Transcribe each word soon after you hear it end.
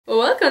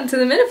welcome to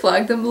the Minute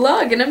Vlog, the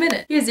vlog in a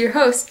minute. Here's your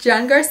host,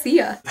 John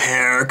Garcia.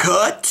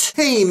 Haircut!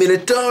 Hey,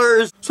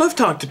 Minutars! So I've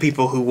talked to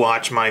people who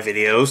watch my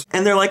videos,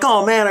 and they're like,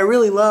 oh man, I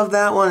really love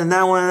that one and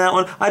that one and that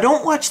one. I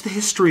don't watch the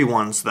history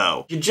ones,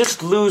 though. You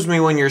just lose me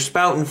when you're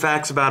spouting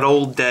facts about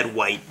old dead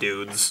white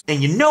dudes.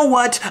 And you know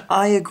what?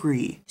 I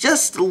agree.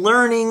 Just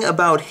learning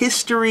about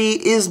history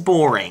is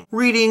boring.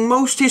 Reading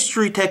most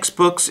history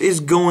textbooks is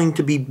going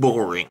to be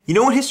boring. You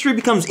know when history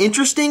becomes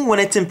interesting? When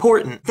it's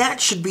important. That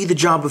should be the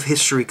job of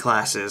history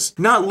classes.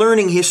 Not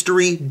learning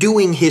history,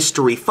 doing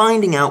history,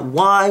 finding out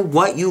why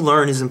what you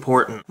learn is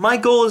important. My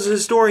goal as a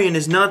historian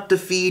is not to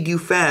feed you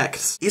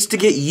facts. It's to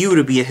get you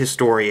to be a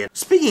historian.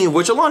 Speaking of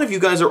which, a lot of you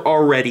guys are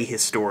already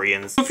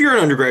historians. If you're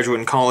an undergraduate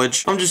in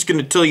college, I'm just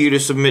gonna tell you to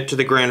submit to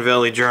the Grand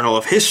Valley Journal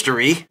of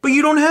History. But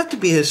you don't have to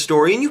be a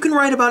historian. You can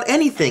write about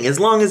anything as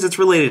long as it's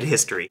related to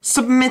history.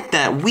 Submit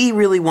that. We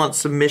really want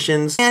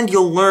submissions, and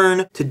you'll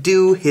learn to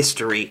do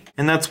history.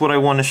 And that's what I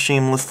want to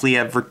shamelessly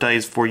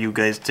advertise for you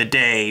guys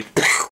today.